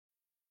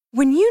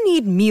When you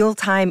need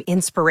mealtime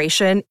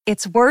inspiration,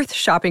 it's worth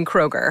shopping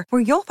Kroger,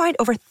 where you'll find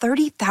over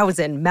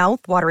 30,000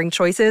 mouth-watering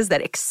choices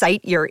that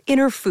excite your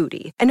inner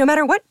foodie. And no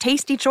matter what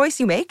tasty choice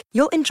you make,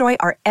 you'll enjoy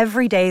our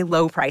everyday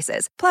low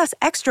prices, plus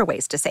extra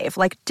ways to save,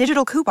 like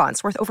digital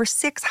coupons worth over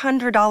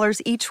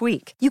 $600 each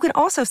week. You can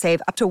also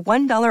save up to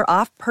 $1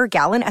 off per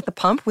gallon at the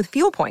pump with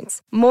fuel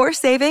points. More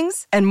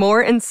savings and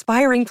more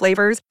inspiring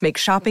flavors make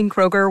shopping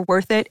Kroger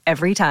worth it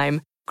every time.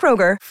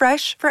 Kroger,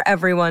 fresh for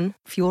everyone.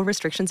 Fuel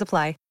restrictions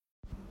apply.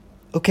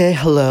 Okay,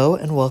 hello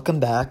and welcome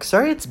back.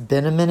 Sorry it's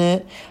been a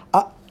minute.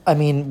 I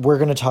mean, we're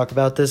going to talk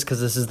about this because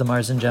this is the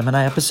Mars and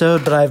Gemini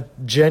episode, but I've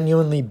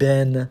genuinely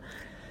been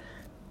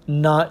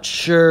not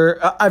sure.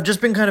 I've just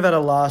been kind of at a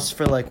loss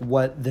for like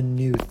what the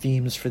new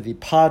themes for the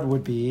pod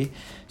would be.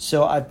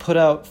 So I put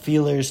out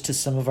feelers to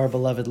some of our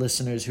beloved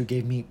listeners who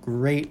gave me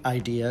great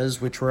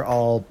ideas, which were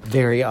all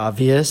very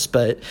obvious.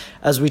 But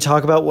as we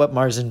talk about what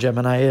Mars and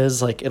Gemini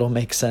is, like it'll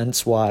make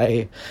sense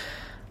why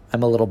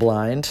I'm a little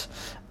blind.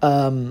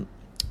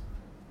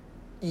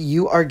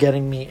 You are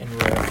getting me in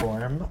rare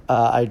form.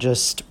 I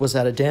just was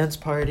at a dance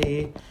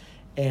party,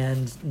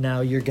 and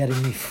now you're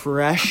getting me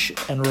fresh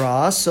and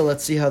raw, so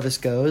let's see how this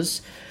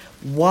goes.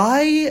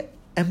 Why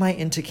am I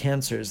into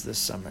Cancers this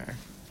summer?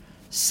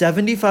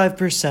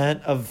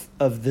 75%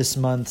 of this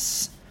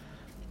month's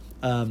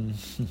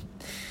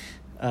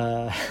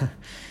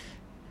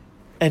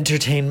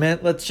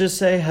entertainment, let's just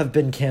say, have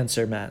been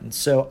Cancer men.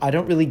 So I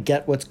don't really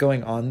get what's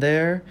going on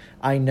there.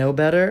 I know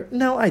better.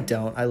 No, I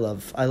don't. I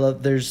love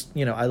there's,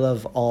 I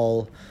love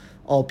all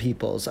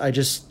peoples.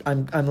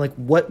 I'm like,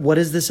 what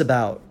is this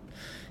about?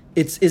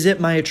 Is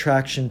it my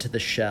attraction to the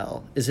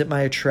shell? Is it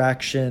my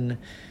attraction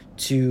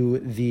to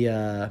the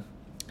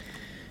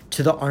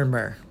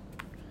armor?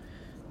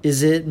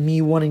 Is it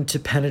me wanting to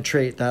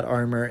penetrate that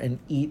armor and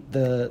eat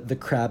the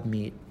crab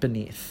meat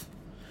beneath?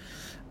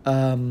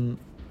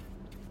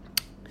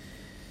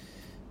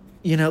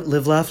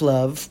 Live, laugh,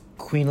 love.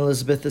 Queen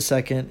Elizabeth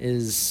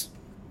II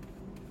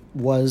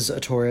was a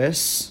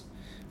Taurus.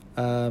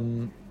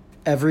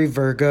 Every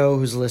Virgo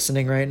who's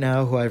listening right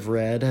now, who I've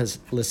read, has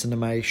listened to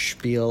my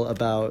spiel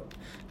about...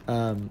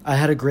 I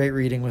had a great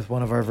reading with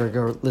one of our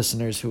Virgo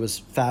listeners who was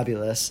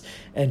fabulous,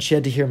 and she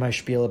had to hear my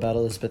spiel about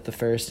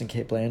Elizabeth I and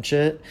Cate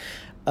Blanchett.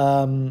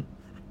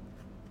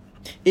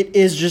 It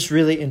is just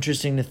really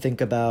interesting to think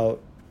about.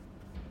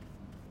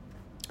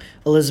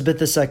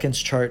 Elizabeth II's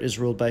chart is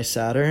ruled by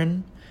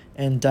Saturn,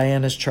 and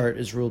Diana's chart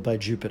is ruled by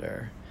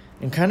Jupiter.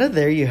 And kind of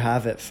there you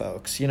have it,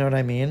 folks. You know what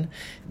I mean?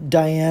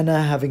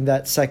 Diana having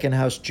that second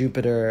house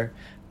Jupiter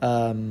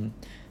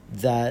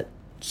that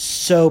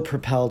so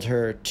propelled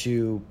her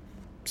to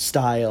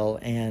style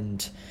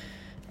and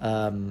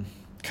kind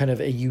of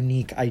a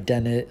unique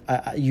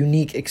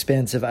unique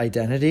expansive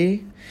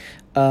identity.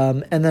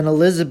 And then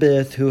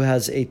Elizabeth, who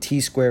has a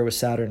T-square with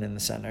Saturn in the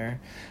center,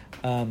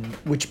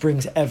 which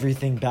brings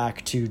everything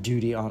back to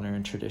duty, honor,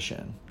 and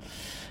tradition.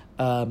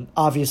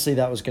 Obviously,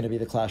 that was going to be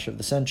the clash of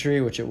the century,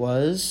 which it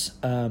was.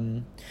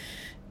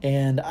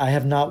 And I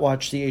have not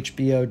watched the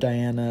HBO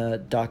Diana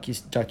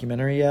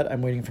documentary yet.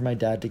 I'm waiting for my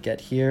dad to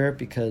get here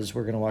because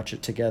we're going to watch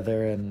it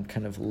together and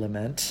kind of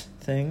lament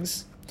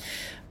things.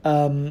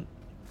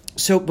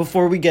 So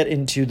before we get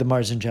into the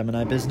Mars and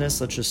Gemini business,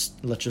 let's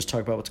just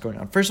talk about what's going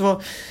on. First of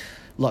all,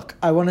 look,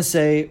 I want to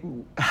say,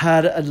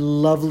 had a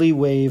lovely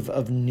wave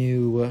of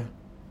new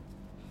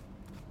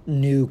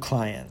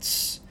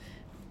clients.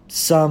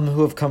 Some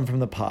who have come from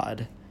the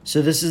pod.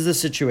 So this is the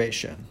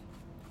situation.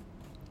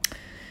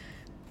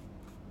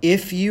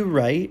 If you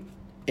write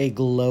a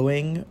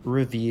glowing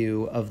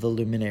review of the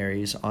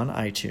luminaries on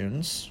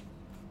iTunes,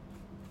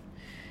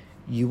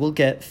 you will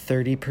get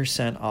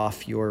 30%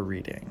 off your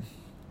reading.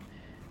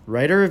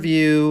 Write a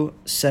review,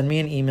 send me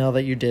an email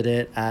that you did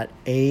it at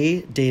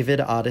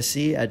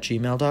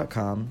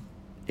adavidodyssey@gmail.com.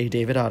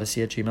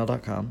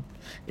 adavidodyssey@gmail.com.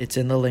 It's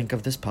in the link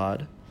of this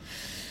pod.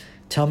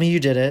 Tell me you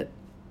did it,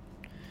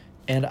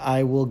 and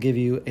I will give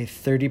you a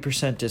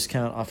 30%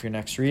 discount off your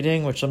next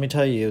reading, which, let me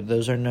tell you,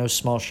 those are no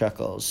small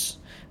shekels.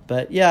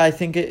 But yeah, I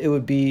think it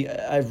would be...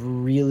 I've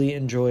really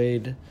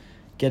enjoyed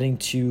getting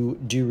to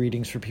do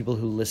readings for people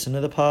who listen to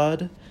the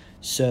pod.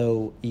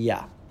 So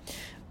yeah,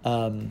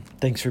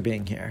 thanks for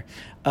being here.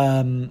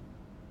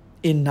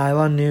 In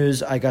Nylon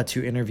News, I got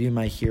to interview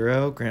my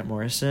hero, Grant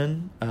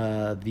Morrison,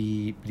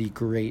 the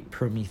great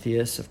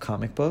Prometheus of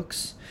comic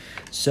books.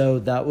 So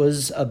that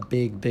was a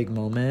big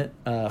moment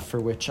for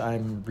which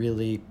I'm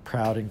really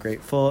proud and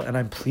grateful, and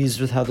I'm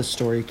pleased with how the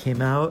story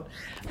came out.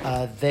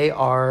 They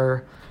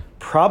are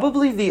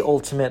probably the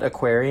ultimate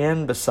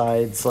Aquarian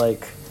besides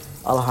like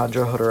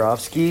Alejandro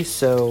Jodorowsky,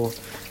 so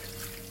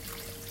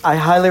I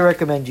highly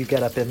recommend you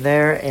get up in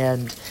there.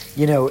 And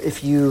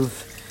if you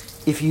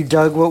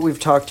dug what we've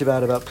talked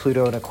about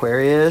Pluto and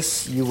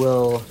Aquarius, you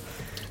will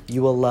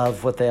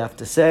love what they have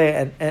to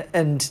say.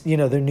 And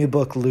their new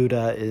book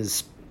Luda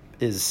is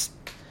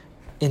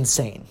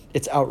insane.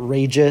 It's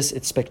outrageous.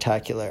 It's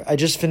spectacular. I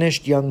just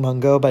finished Young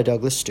Mungo by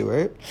Douglas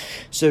Stewart.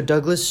 So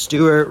Douglas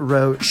Stewart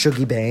wrote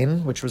Shuggie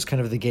Bain, which was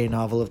kind of the gay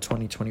novel of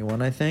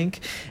 2021, I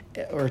think,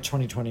 or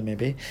 2020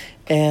 maybe.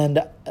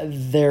 And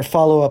their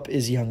follow-up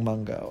is Young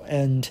Mungo.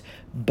 And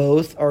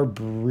both are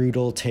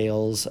brutal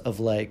tales of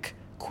like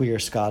queer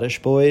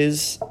Scottish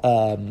boys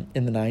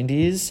in the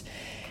 90s.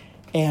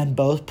 And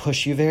both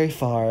push you very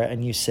far,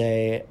 and you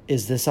say,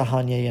 is this a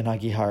Hanya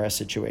Yanagihara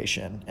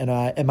situation? And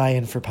am I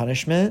in for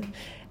punishment?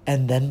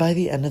 And then by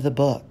the end of the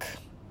book,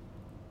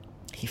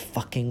 he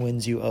fucking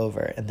wins you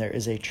over, and there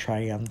is a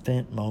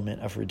triumphant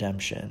moment of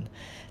redemption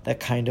that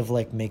kind of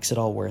like makes it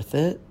all worth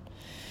it.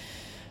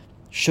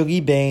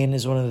 Shuggie Bain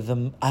is one of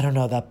the, I don't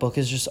know, that book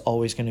is just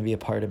always going to be a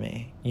part of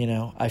me, you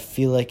know? I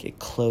feel like it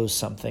closed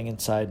something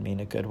inside me in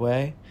a good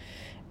way.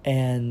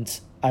 And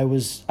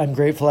I'm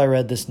grateful I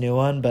read this new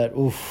one, but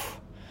oof,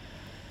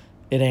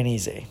 it ain't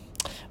easy.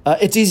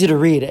 It's easy to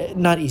read.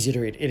 Not easy to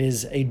read. It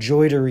is a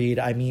joy to read.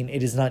 I mean,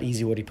 it is not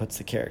easy what he puts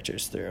the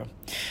characters through.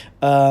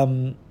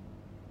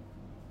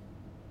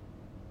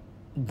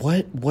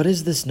 What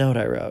is this note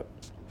I wrote?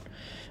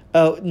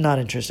 Oh, not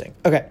interesting.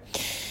 Okay.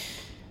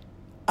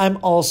 I'm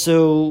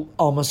also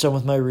almost done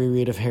with my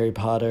reread of Harry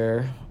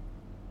Potter.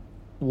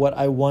 What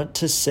I want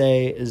to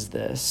say is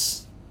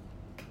this.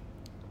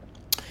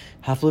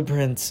 Half-Blood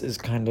Prince is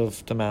kind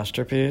of the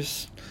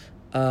masterpiece.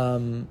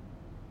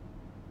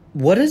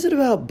 What is it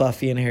about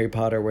Buffy and Harry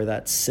Potter where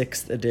that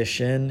 6th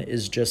edition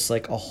is just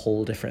like a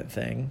whole different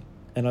thing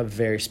and a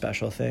very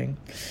special thing?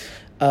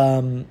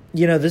 You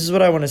know, this is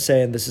what I want to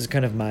say, and this is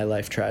kind of my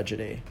life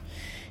tragedy.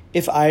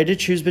 If I had to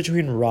choose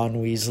between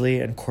Ron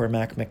Weasley and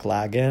Cormac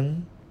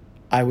McLaggen,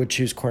 I would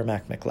choose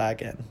Cormac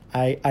McLaggen.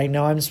 I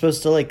know I'm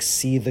supposed to like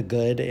see the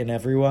good in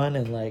everyone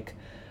and like,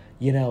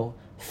 you know,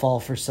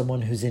 fall for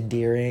someone who's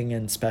endearing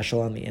and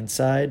special on the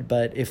inside,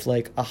 but if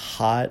like a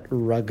hot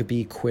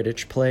rugby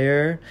Quidditch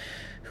player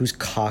who's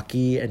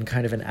cocky and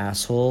kind of an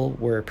asshole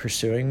were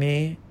pursuing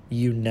me,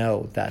 you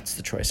know that's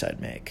the choice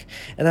I'd make.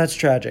 And that's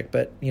tragic,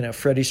 but, you know,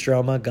 Freddie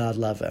Stroma, God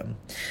love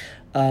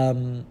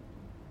him.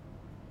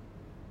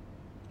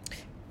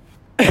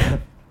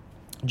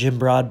 Jim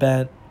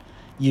Broadbent,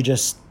 you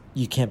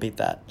can't beat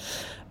that.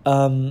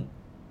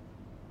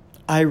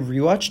 I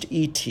rewatched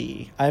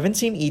E.T. I haven't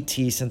seen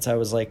E.T. since I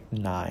was like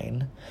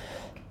 9.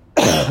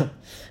 It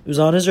was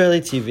on Israeli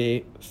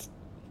TV.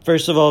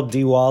 First of all,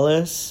 Dee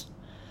Wallace,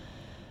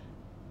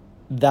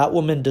 that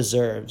woman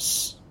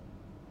deserves,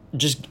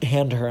 just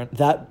hand her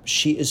that.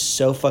 She is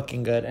so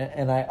fucking good.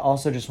 And I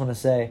also just want to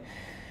say,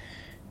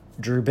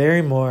 Drew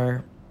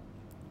Barrymore,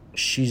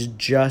 she's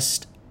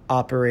just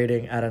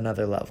operating at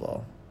another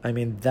level. I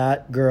mean,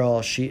 that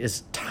girl, she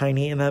is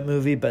tiny in that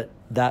movie, but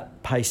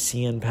that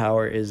Piscean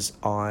power is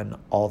on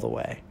all the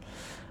way.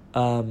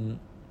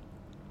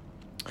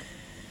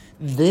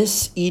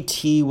 This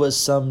E.T. was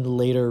some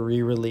later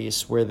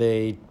re-release where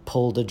they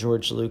pulled a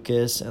George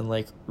Lucas and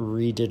like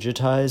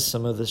redigitized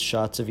some of the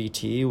shots of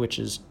E.T., which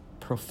is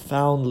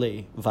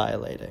profoundly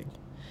violating.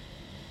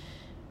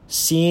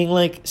 Seeing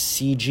like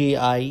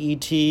CGI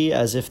E.T.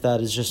 as if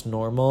that is just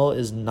normal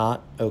is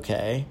not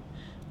okay.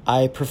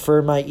 I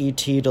prefer my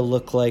E.T. to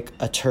look like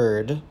a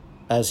turd,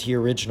 as he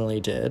originally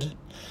did.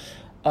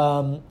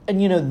 And,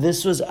 you know,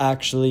 this was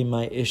actually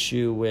my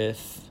issue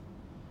with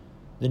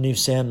the new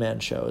Sandman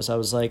shows. I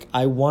was like,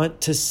 I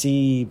want to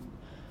see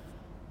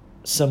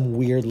some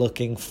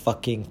weird-looking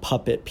fucking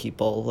puppet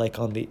people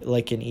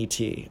like in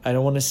E.T. I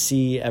don't want to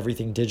see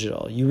everything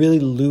digital. You really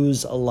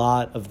lose a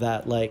lot of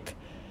that, like,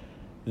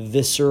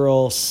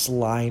 visceral,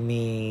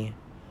 slimy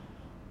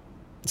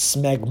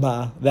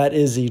smegma that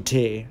is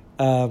E.T.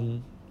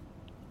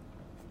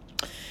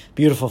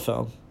 Beautiful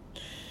film.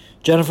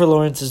 Jennifer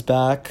Lawrence is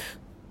back.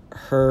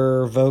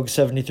 Her Vogue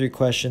 73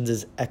 Questions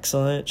is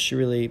excellent. She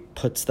really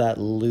puts that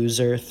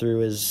loser through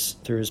his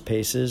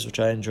paces, which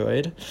I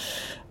enjoyed.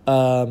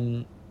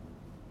 I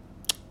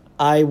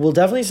will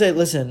definitely say,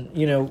 listen,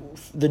 you know,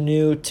 the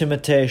new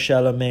Timothée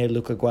Chalamet,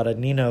 Luca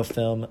Guadagnino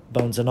film,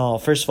 Bones and All.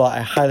 First of all, I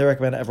highly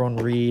recommend everyone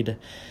read,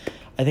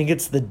 I think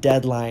it's the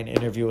Deadline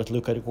interview with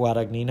Luca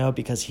Guadagnino,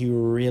 because he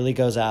really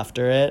goes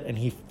after it,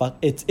 and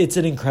it's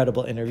an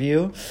incredible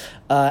interview.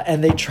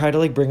 And they try to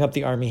like bring up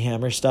the Army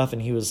Hammer stuff,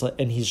 and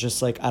he's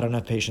just like, I don't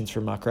have patience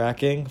for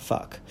muckraking.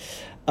 Fuck.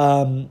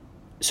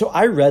 So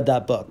I read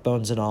that book,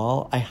 Bones and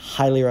All. I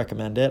highly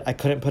recommend it. I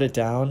couldn't put it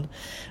down.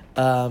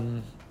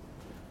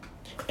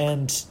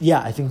 And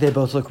yeah, I think they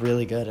both look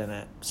really good in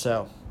it.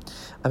 So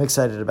I'm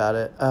excited about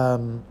it.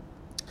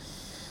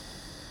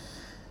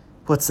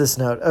 What's this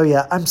note? Oh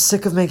yeah, I'm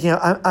sick of making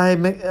out.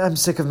 I'm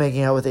sick of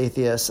making out with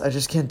atheists. I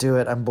just can't do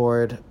it. I'm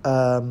bored.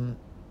 Someone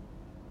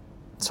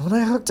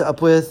I hooked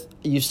up with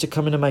used to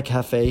come into my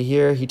cafe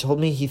here. He told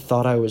me he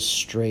thought I was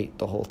straight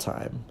the whole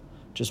time,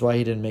 which is why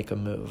he didn't make a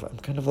move. I'm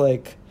kind of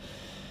like,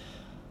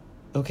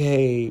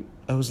 okay,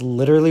 I was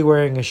literally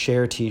wearing a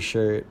Cher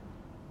t-shirt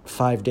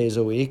 5 days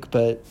a week,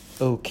 but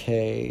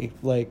okay,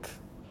 like,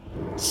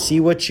 see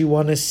what you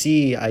want to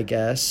see, I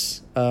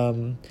guess.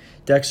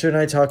 Dexter and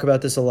I talk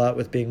about this a lot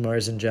with being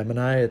Mars and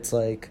Gemini. It's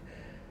like,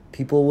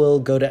 People will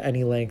go to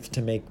any length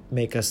to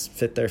make us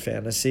fit their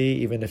fantasy,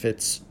 even if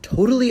it's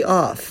totally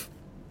off.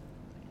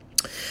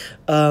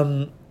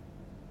 Do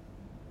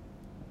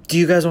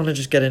you guys want to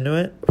just get into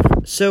it?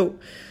 So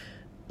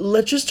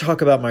let's just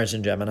talk about Mars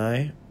and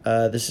Gemini.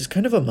 This is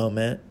kind of a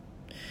moment.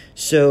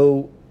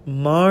 So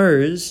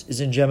Mars is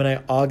in Gemini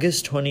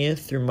August 20th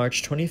through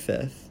March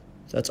 25th.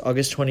 So that's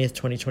August 20th,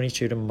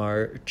 2022 to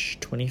March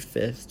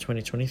 25th,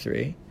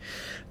 2023.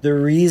 The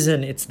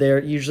reason it's there,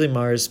 usually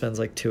Mars spends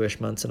like 2-ish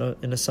months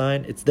in a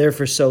sign. It's there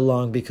for so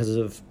long because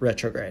of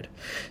retrograde.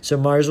 So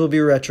Mars will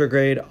be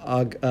retrograde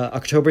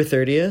October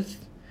 30th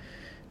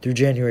through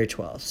January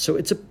 12th. So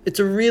it's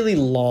a really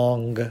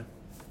long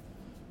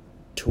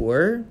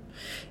tour,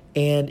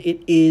 and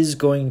it is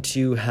going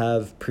to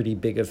have pretty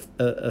big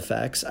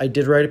effects. I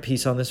did write a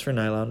piece on this for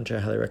Nylon, which I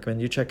highly recommend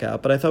you check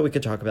out, but I thought we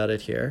could talk about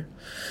it here.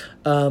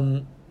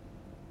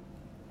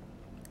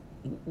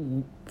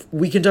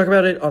 We can talk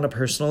about it on a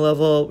personal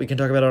level, we can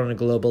talk about it on a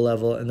global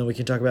level, and then we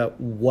can talk about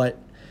what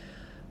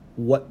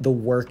the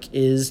work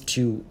is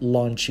to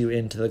launch you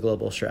into the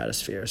global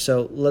stratosphere.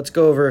 So let's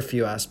go over a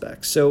few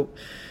aspects. So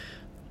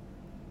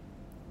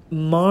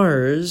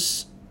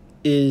Mars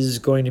is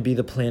going to be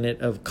the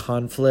planet of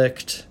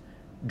conflict,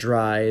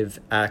 drive,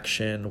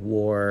 action,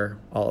 war,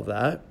 all of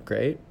that.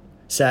 Great.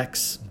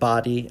 Sex,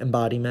 body,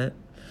 embodiment.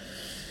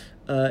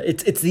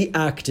 It's the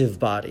active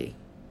body.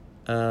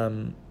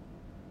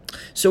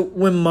 So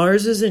when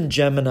Mars is in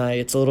Gemini,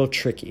 it's a little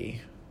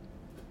tricky.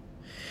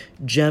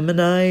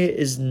 Gemini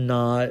is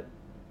not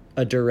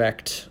a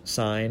direct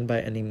sign by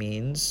any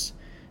means.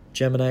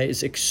 Gemini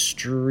is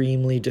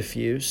extremely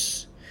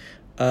diffuse.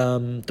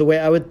 The way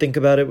I would think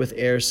about it with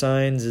air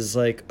signs is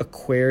like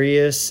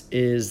Aquarius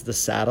is the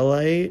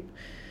satellite.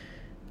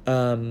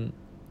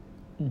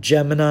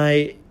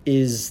 Gemini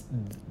is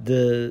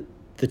the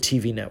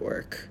TV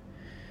network.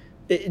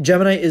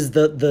 Gemini is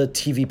the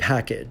TV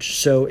package.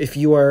 So if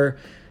you are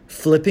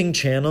flipping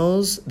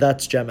channels,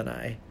 that's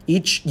Gemini.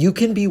 You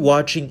can be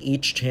watching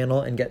each channel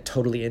and get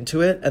totally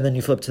into it, and then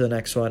you flip to the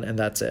next one, and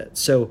that's it.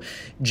 So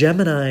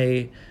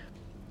Gemini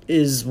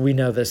is, we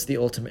know this, the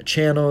ultimate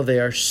channel. They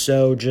are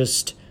so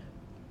just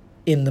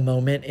in the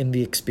moment, in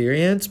the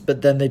experience,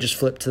 but then they just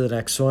flip to the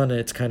next one, and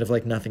it's kind of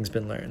like nothing's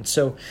been learned.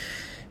 So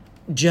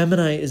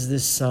Gemini is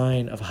this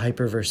sign of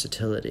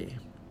hyperversatility.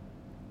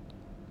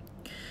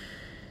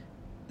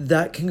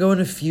 That can go in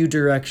a few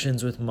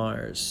directions with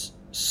Mars.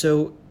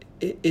 So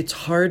it's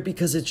hard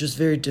because it's just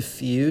very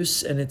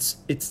diffuse and it's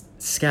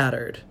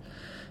scattered.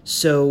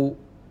 So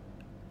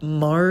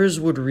Mars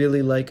would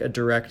really like a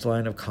direct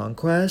line of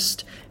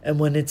conquest, and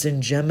when it's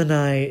in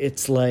Gemini,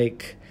 it's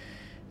like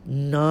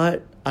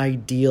not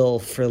ideal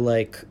for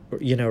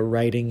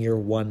writing your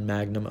one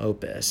magnum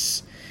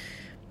opus.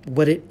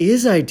 What it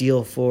is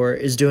ideal for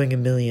is doing a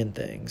million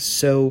things.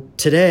 So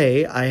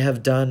today I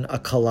have done a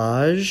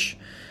collage,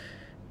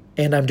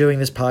 and I'm doing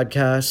this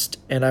podcast,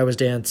 and I was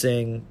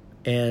dancing,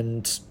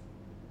 and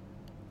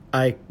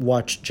I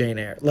watched Jane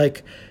Eyre.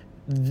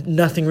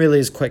 Nothing really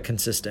is quite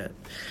consistent.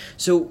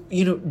 So,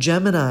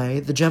 Gemini,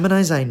 the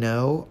Geminis I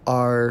know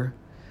are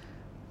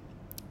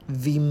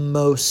the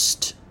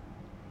most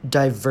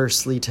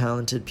diversely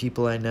talented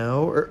people I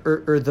know,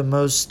 or the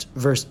most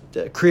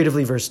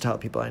creatively versatile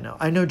people I know.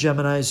 I know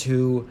Geminis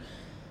who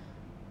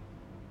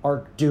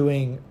are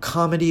doing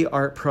comedy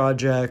art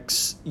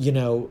projects,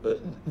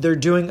 they're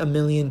doing a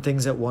million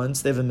things at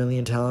once. They have a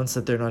million talents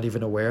that they're not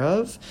even aware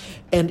of.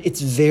 And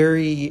it's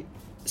very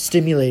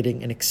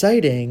stimulating and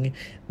exciting,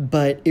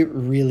 but it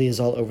really is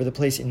all over the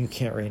place and you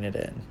can't rein it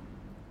in.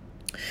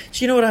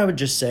 So what I would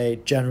just say,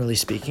 generally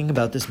speaking,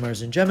 about this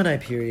Mars and Gemini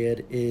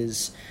period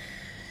is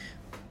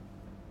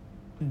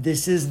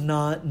this is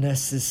not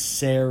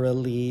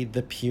necessarily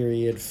the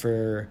period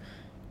for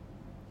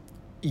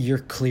your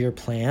clear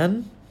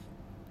plan.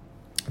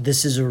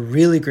 This is a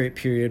really great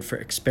period for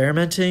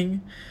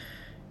experimenting,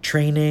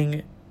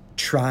 training,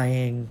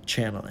 trying,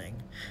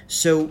 channeling.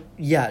 So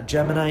yeah,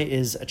 Gemini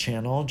is a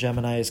channel.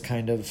 Gemini is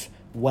kind of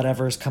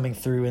whatever's coming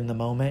through in the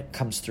moment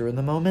comes through in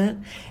the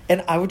moment.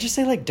 And I would just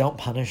say, don't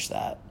punish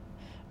that.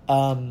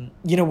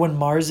 When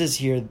Mars is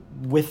here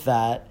with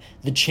that,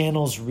 the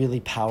channel's really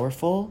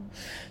powerful.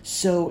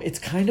 So it's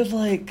kind of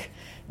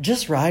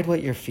just ride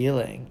what you're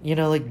feeling,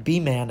 be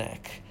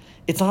manic.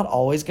 It's not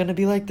always going to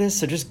be like this,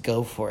 so just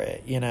go for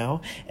it,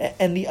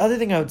 And the other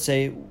thing I would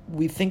say,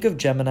 we think of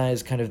Gemini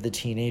as kind of the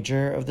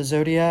teenager of the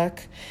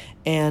zodiac.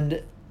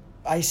 And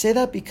I say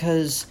that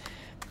because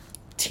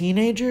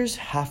teenagers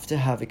have to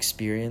have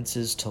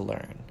experiences to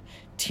learn.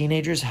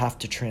 Teenagers have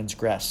to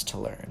transgress to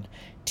learn.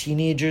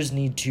 Teenagers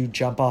need to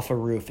jump off a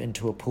roof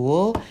into a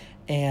pool,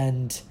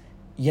 and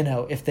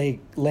if they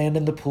land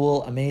in the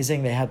pool,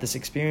 amazing, they had this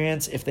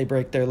experience. If they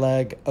break their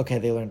leg, okay,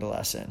 they learned a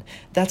lesson.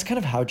 That's kind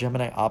of how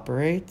Gemini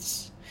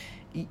operates.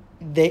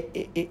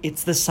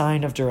 It's the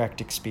sign of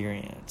direct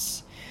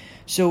experience.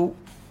 So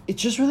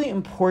it's just really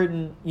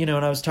important, and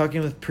I was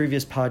talking with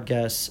previous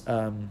podcasts,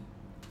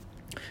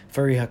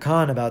 Fariha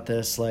Khan, about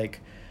this.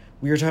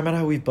 We were talking about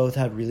how we've both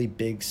had really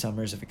big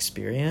summers of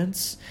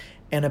experience,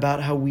 and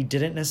about how we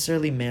didn't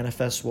necessarily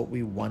manifest what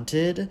we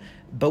wanted,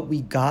 but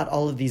we got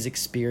all of these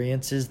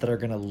experiences that are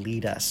going to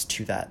lead us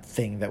to that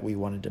thing that we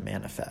wanted to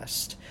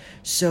manifest.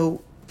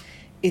 So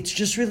it's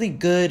just really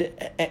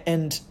good.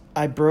 And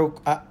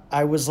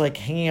I was like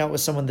hanging out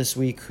with someone this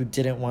week who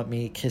didn't want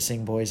me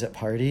kissing boys at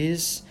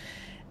parties.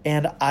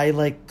 And I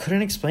like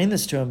couldn't explain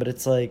this to him, but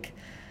it's like,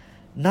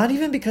 not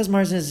even because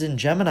Mars is in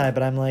Gemini,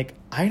 but I'm like,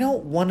 I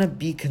don't want to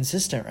be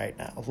consistent right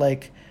now.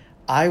 Like,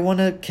 I want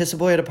to kiss a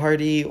boy at a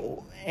party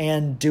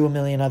and do a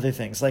million other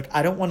things. Like,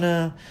 I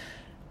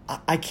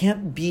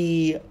can't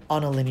be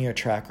on a linear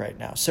track right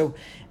now. So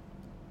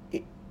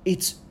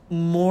it's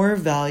more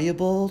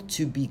valuable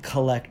to be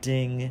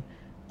collecting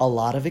a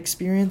lot of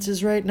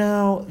experiences right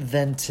now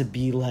than to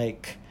be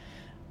like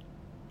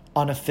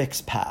on a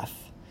fixed path.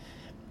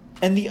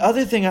 And the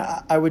other thing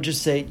I would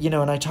just say,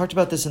 and I talked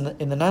about this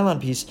in the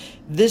nylon piece,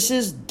 this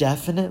is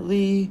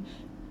definitely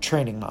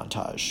training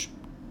montage.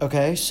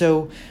 Okay,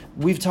 so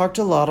we've talked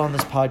a lot on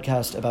this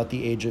podcast about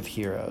the age of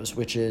heroes,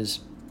 which is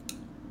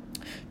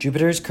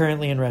Jupiter is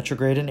currently in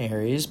retrograde in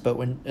Aries, but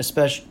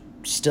especially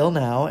still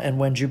now, and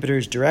when Jupiter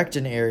is direct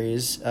in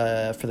Aries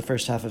for the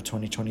first half of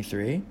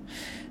 2023,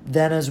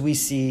 then as we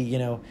see,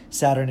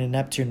 Saturn and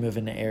Neptune move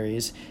into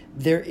Aries,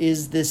 there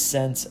is this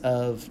sense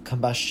of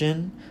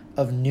combustion,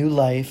 of new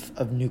life,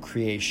 of new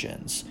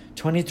creations.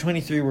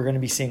 2023, we're going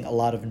to be seeing a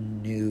lot of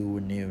new,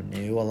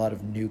 a lot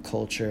of new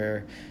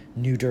culture,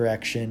 new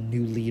direction,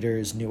 new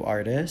leaders, new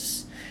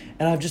artists.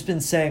 And I've just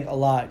been saying a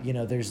lot,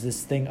 there's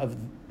this thing of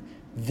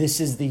this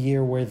is the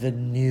year where the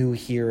new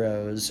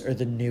heroes or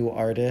the new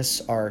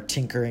artists are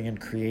tinkering and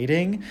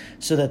creating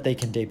so that they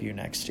can debut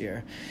next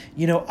year.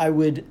 I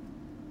would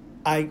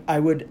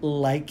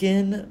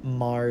liken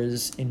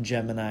Mars in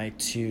Gemini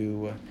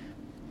to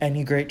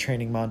any great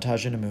training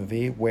montage in a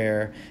movie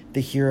where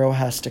the hero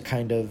has to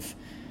kind of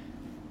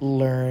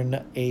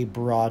learn a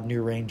broad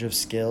new range of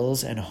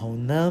skills and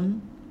hone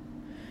them.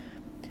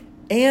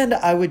 And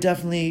I would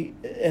definitely,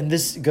 and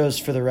this goes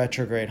for the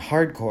retrograde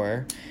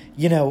hardcore,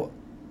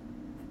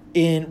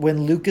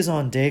 when Luke is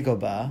on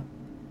Dagobah,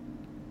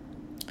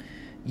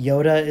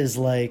 Yoda is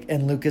like,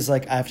 and Luke is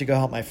like, I have to go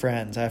help my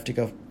friends. I have to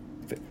go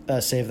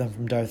save them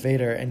from Darth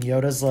Vader. And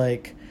Yoda's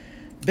like,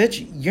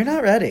 bitch, you're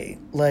not ready.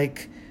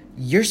 Like,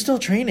 you're still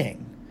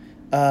training.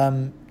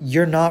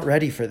 You're not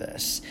ready for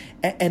this.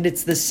 And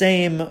it's the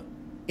same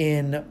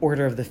in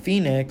Order of the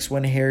Phoenix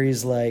when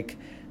Harry's like,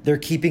 they're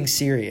keeping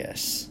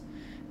Sirius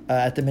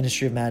at the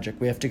Ministry of Magic.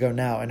 We have to go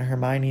now. And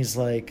Hermione's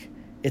like,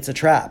 it's a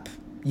trap.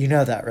 You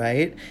know that,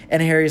 right?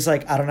 And Harry's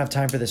like, I don't have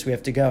time for this. We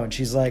have to go. And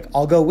she's like,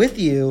 I'll go with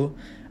you.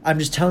 I'm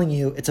just telling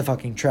you it's a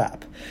fucking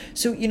trap.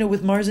 So,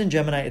 with Mars and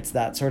Gemini, it's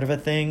that sort of a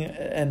thing.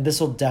 And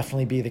this will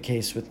definitely be the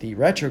case with the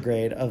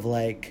retrograde of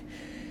like,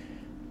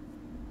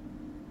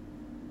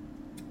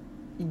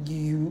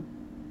 you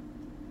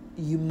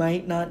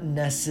might not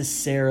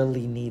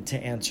necessarily need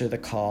to answer the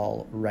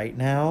call right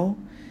now,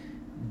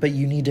 but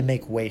you need to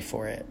make way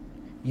for it.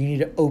 You need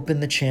to open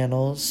the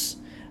channels.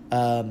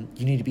 You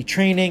need to be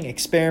training,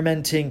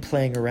 experimenting,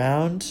 playing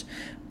around.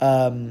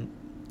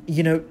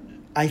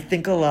 I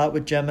think a lot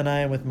with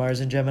Gemini and with Mars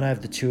and Gemini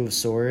of the Two of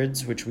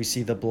Swords, which we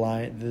see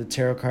the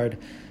tarot card,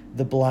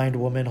 the blind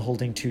woman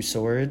holding two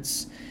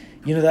swords.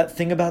 That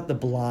thing about the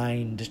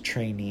blind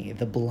trainee,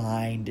 the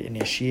blind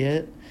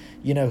initiate,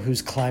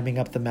 who's climbing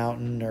up the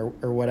mountain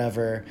or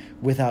whatever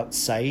without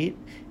sight,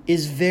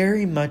 is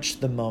very much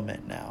the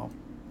moment now.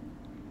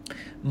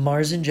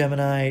 Mars in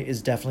Gemini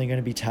is definitely going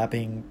to be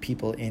tapping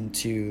people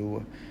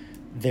into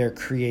their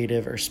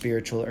creative or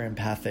spiritual or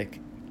empathic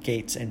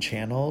gates and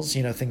channels.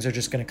 Things are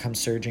just going to come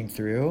surging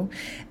through.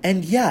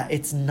 And yeah,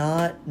 it's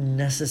not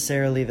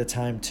necessarily the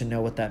time to know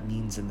what that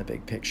means in the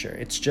big picture.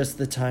 It's just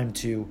the time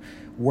to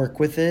work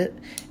with it.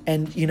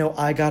 And,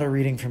 I got a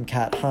reading from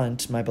Kat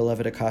Hunt, my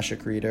beloved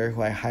Akashic reader,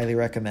 who I highly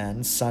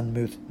recommend,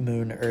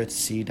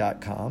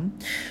 sunmoonearthsea.com.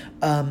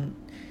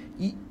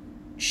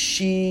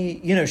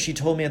 She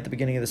told me at the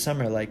beginning of the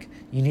summer, like,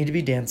 you need to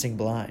be dancing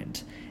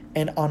blind.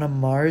 And on a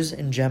Mars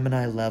and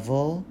Gemini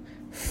level,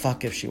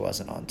 fuck if she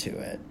wasn't onto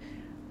it.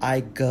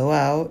 I go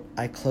out,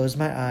 I close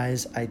my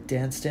eyes, I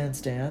dance,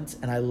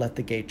 and I let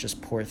the gate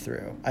just pour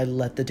through. I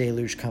let the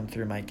deluge come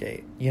through my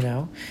gate,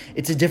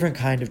 It's a different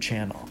kind of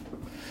channel.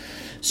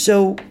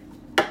 So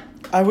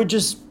I would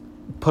just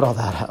put all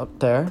that out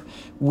there.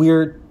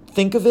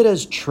 Think of it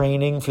as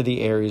training for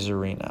the Aries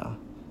arena.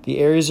 The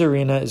Aries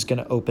arena is going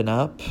to open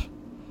up.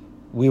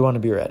 We want to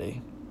be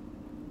ready.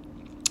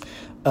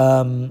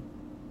 I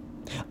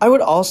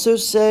would also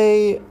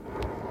say,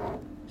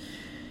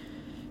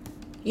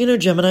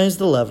 Gemini is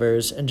the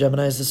lovers, and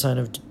Gemini is the sign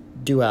of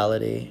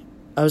duality.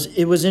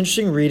 It was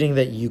interesting reading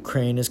that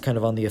Ukraine is kind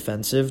of on the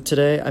offensive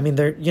today. I mean,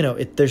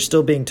 they're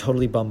still being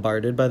totally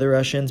bombarded by the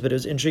Russians, but it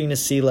was interesting to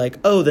see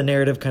like, the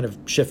narrative kind of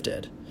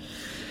shifted.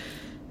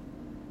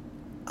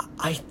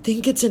 I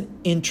think it's an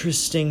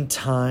interesting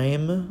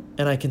time,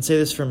 and I can say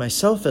this for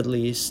myself at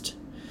least.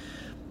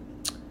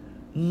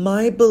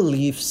 My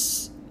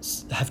beliefs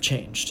have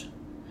changed.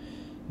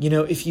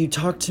 if you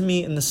talk to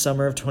me in the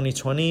summer of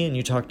 2020 and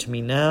you talk to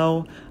me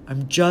now,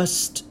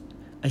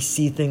 I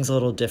see things a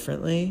little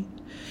differently.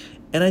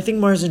 And I think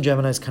Mars in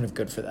Gemini is kind of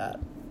good for that.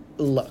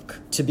 Look,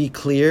 to be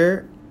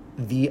clear,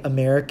 the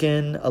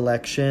American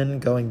election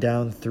going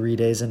down 3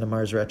 days into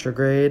Mars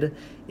retrograde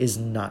is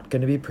not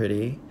going to be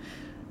pretty.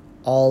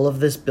 All of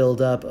this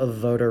buildup of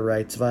voter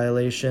rights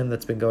violation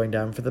that's been going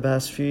down for the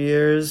past few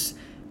years,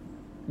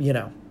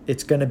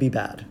 it's going to be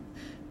bad.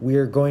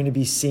 We're going to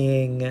be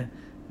seeing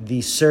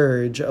the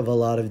surge of a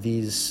lot of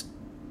these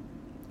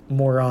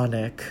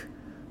moronic,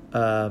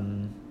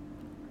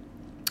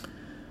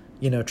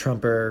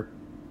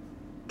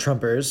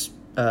 Trumpers,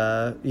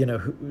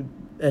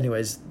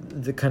 anyways,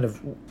 the kind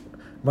of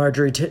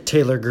Marjorie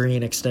Taylor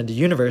Greene extended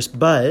universe,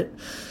 but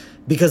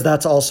because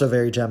that's also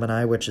very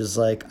Gemini, which is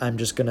like, I'm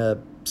just going to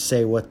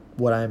say what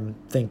I'm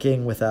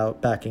thinking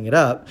without backing it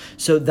up.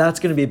 So that's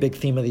going to be a big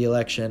theme of the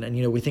election. And,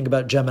 we think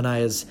about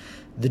Gemini as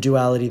the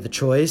duality, the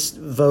choice,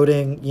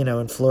 voting,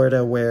 in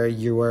Florida where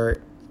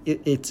you're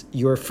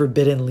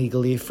forbidden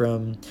legally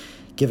from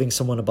giving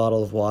someone a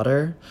bottle of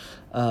water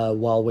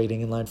while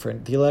waiting in line for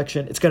the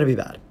election. It's going to be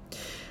bad.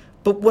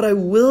 But what I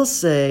will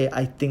say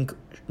I think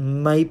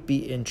might be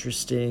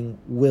interesting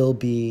will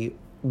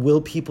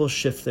people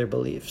shift their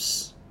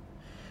beliefs?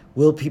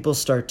 Will people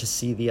start to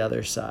see the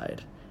other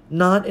side?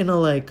 Not in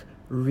a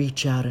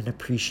reach out and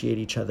appreciate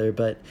each other,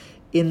 but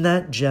in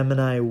that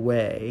Gemini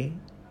way,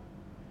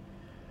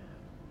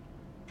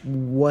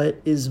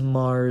 what is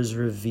Mars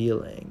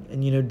revealing?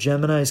 And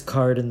Gemini's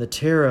card in the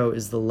tarot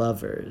is the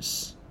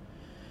Lovers.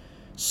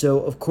 So,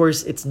 of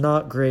course, it's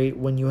not great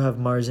when you have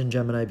Mars in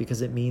Gemini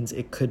because it means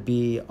it could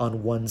be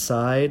on one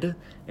side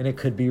and it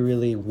could be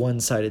really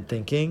one-sided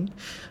thinking.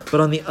 But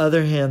on the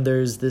other hand,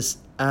 there's this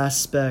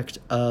aspect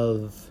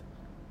of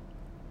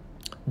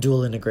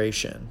dual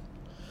integration.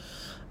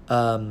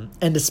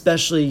 And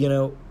especially,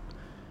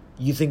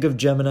 you think of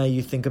Gemini,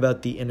 you think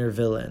about the inner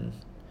villain.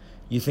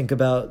 You think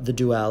about the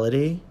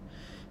duality.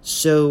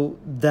 So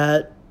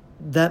that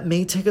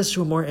may take us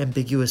to a more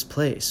ambiguous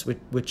place,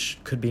 which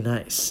could be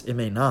nice. It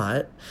may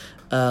not.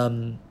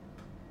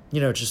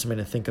 It's just something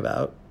to think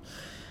about.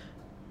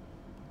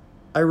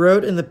 I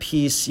wrote in the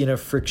piece,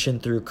 friction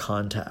through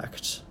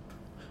contact.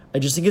 I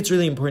just think it's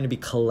really important to be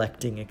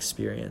collecting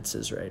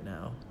experiences right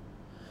now.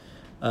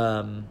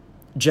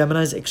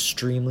 Gemini's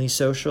extremely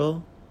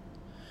social.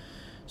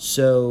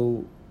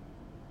 So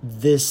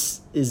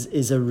this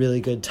is a really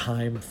good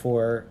time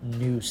for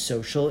new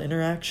social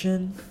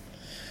interaction.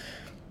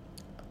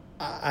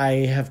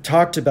 I have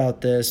talked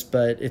about this,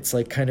 but it's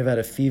kind of at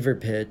a fever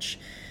pitch.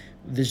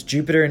 This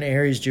Jupiter in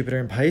Aries, Jupiter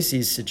in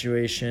Pisces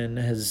situation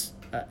has...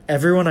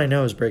 everyone I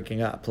know is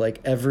breaking up.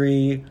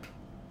 Every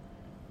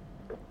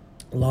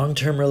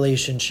long-term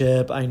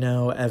relationship I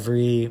know,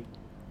 every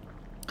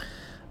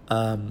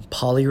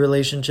poly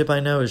relationship I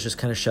know is just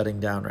kind of shutting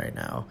down right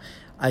now.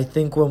 I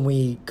think when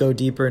we go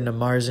deeper into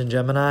Mars and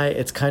Gemini,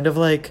 it's kind of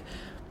like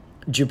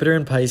Jupiter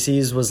in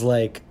Pisces was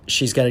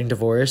she's getting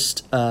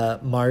divorced.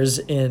 Mars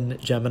in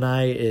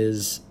Gemini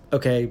is,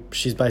 okay,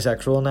 she's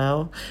bisexual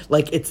now.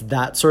 It's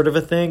that sort of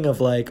a thing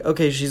of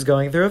okay, she's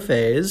going through a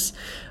phase,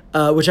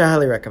 which I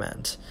highly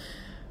recommend.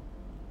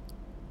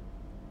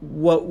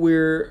 What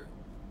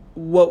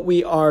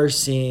we are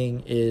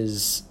seeing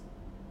is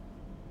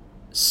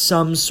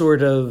some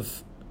sort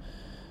of,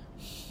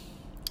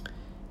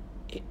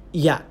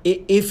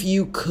 if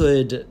you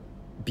could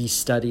be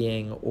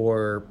studying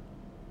or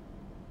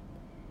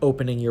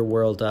opening your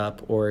world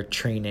up or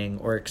training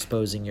or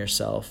exposing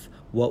yourself,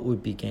 what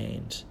would be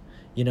gained?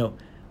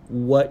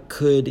 What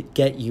could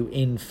get you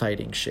in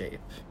fighting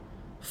shape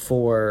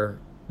for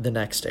the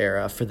next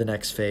era, for the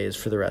next phase,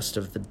 for the rest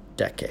of the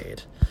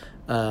decade?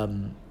 I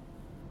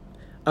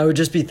would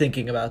just be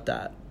thinking about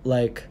that.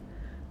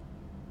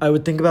 I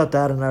would think about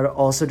that, and I would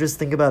also just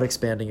think about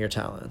expanding your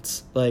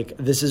talents.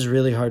 This is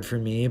really hard for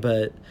me,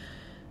 but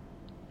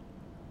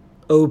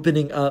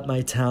opening up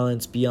my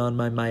talents beyond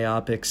my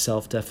myopic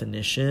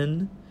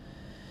self-definition,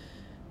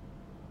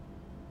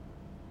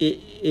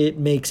 it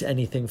makes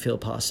anything feel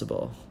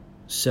possible.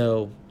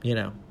 So,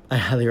 I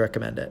highly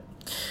recommend it.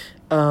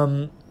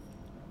 And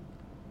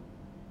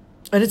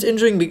it's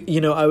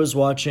interesting, I was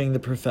watching The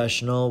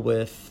Professional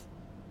with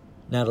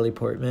Natalie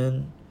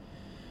Portman,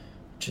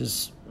 which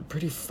is a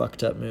pretty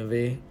fucked up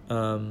movie.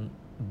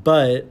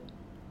 But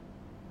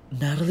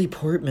Natalie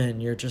Portman,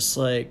 you're just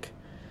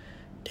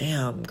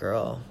damn,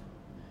 girl.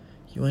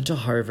 You went to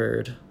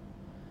Harvard.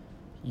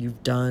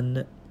 You've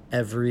done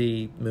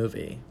every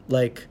movie.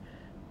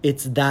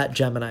 It's that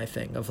Gemini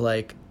thing of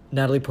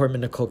Natalie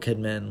Portman, Nicole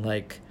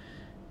Kidman,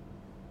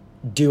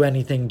 do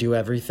anything, do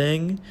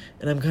everything.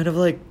 And I'm kind of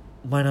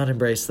why not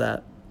embrace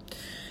that?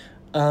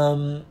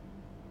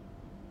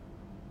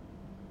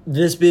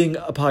 This being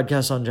a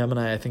podcast on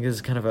Gemini, I think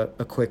is kind of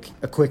a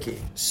quickie.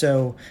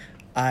 So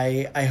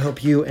I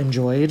hope you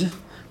enjoyed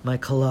my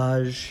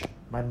collage.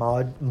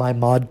 My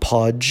Mod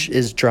Podge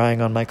is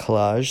drying on my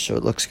collage, so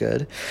it looks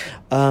good.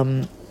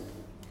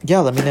 yeah,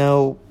 let me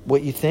know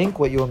what you think,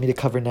 what you want me to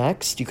cover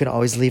next. You can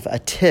always leave a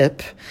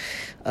tip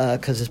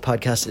because this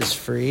podcast is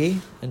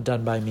free and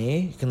done by me.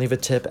 You can leave a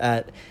tip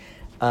at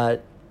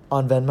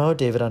on Venmo,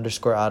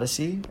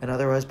 David_Odyssey, and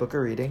otherwise book a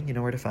reading. You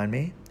know where to find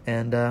me.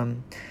 And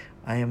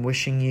I am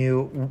wishing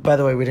you, by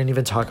the way, we didn't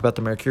even talk about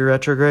the Mercury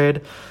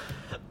retrograde.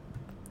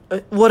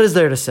 What is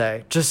there to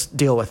say? Just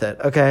deal with it,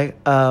 okay?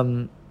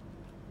 I'm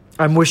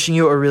wishing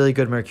you a really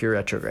good Mercury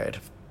retrograde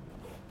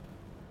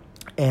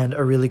and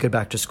a really good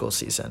back to school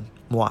season.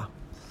 Mwah.